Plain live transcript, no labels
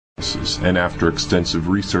And after extensive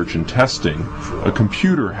research and testing, a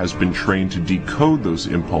computer has been trained to decode those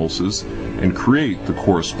impulses and create the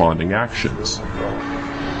corresponding actions.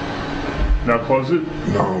 Now close it.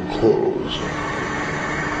 Now close.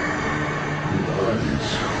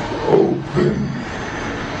 Eyes open.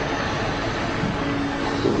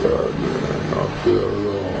 Not there at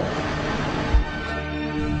all.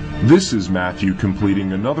 This is Matthew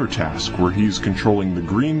completing another task where he's controlling the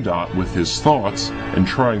green dot with his thoughts and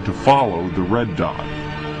trying to follow the red dot.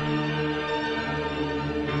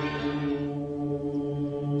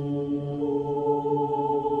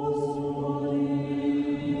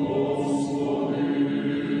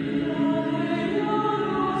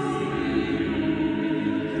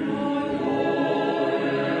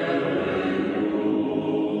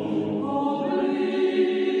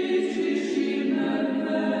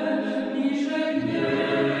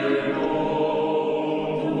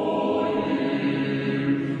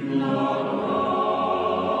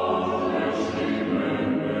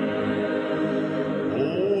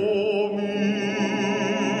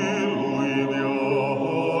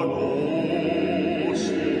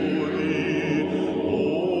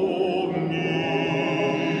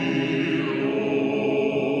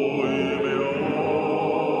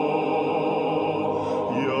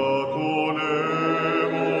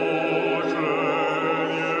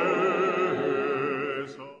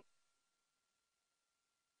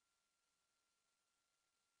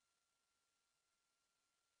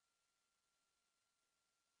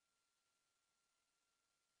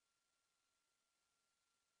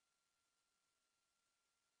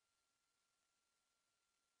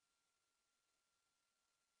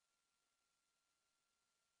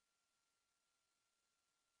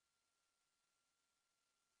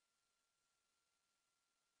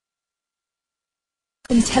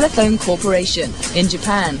 Telephone Corporation in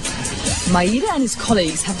Japan. Maeda and his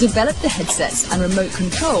colleagues have developed the headsets and remote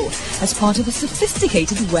control as part of a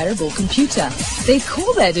sophisticated wearable computer. They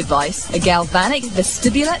call their device a galvanic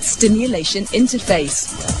vestibular stimulation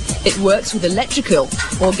interface. It works with electrical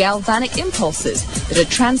or galvanic impulses that are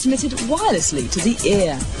transmitted wirelessly to the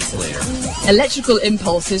ear. Electrical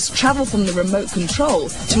impulses travel from the remote control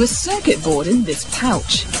to a circuit board in this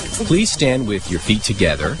pouch. Please stand with your feet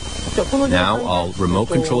together. Now I'll remote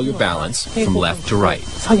control your balance from left to right.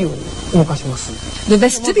 The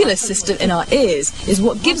vestibular system in our ears is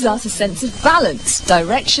what gives us a sense of balance,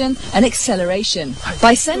 direction, and acceleration.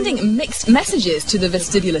 By sending mixed messages to the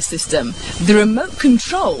vestibular system, the remote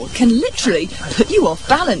control can literally put you off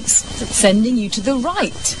balance, sending you to the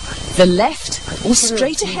right, the left, or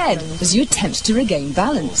straight ahead as you attempt to regain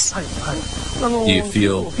balance. Do you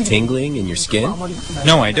feel tingling in your skin?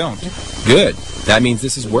 No, I don't. Good. That means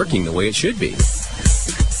this is working the way it should be.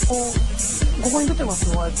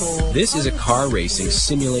 This is a car racing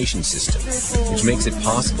simulation system, which makes it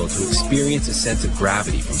possible to experience a sense of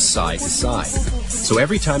gravity from side to side. So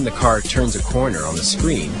every time the car turns a corner on the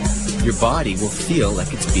screen, your body will feel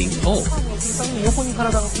like it's being pulled.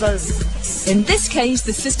 In this case,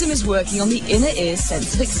 the system is working on the inner ear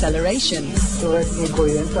sense of acceleration.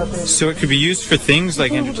 So it could be used for things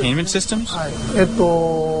like entertainment systems?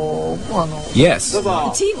 Yes.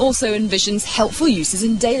 The team also envisions helpful uses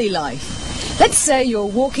in daily life. Let's say you're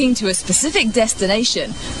walking to a specific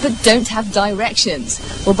destination but don't have directions.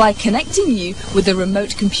 Well, by connecting you with a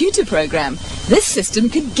remote computer program, this system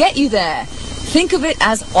could get you there. Think of it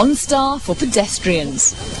as OnStar for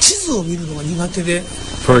pedestrians.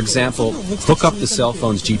 For example, hook up the cell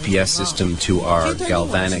phone's GPS system to our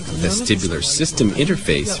galvanic vestibular system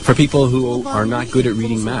interface for people who are not good at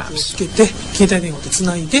reading maps.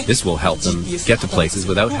 This will help them get to places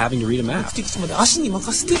without having to read a map.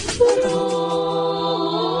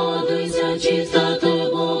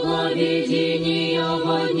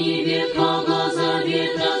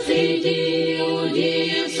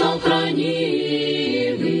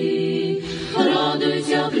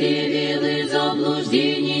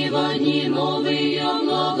 Заблуждений в одни новые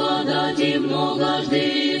благодати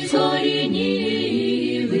многожды искоренивы.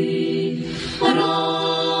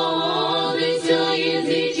 Радуйся,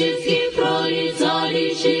 языческих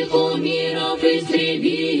прорицалищих умиров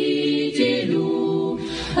истребителю.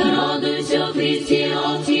 Радуйся, Христе,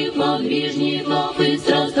 от всех подвижников и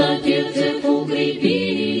страстотерпцев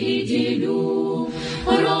укрепителю.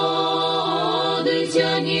 Радуйся,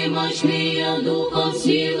 немощные духом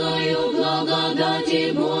силою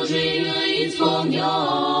благодати Божией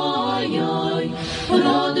исполняй.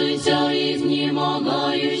 Радуйся,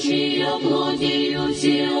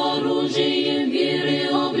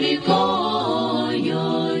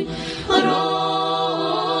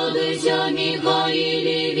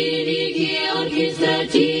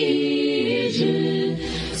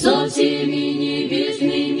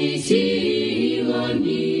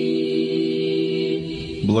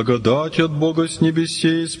 благодать от Бога с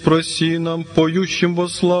небесей, спроси нам, поющим во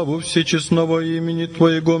славу всечестного имени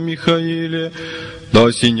Твоего Михаиле, да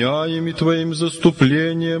осеняем и Твоим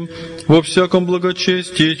заступлением, во всяком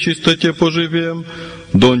благочестии и чистоте поживем,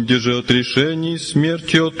 донде же от решений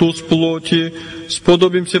смерти от уз плоти,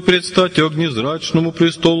 сподобимся предстать огнезрачному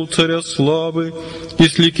престолу Царя Славы, и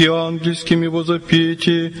с лики ангельскими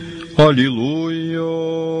возопети. Аллилуйя!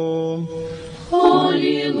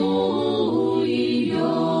 Аллилуйя!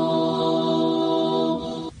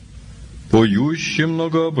 Поющим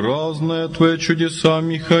многообразное Твои чудеса,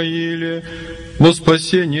 Михаиле, во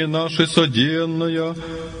спасение наше соденное,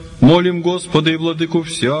 молим Господа и Владыку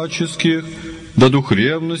всяческих, да дух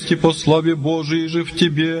ревности по славе Божией же в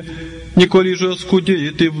Тебе, николи же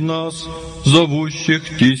оскудеет и в нас,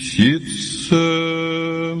 зовущих Тисице.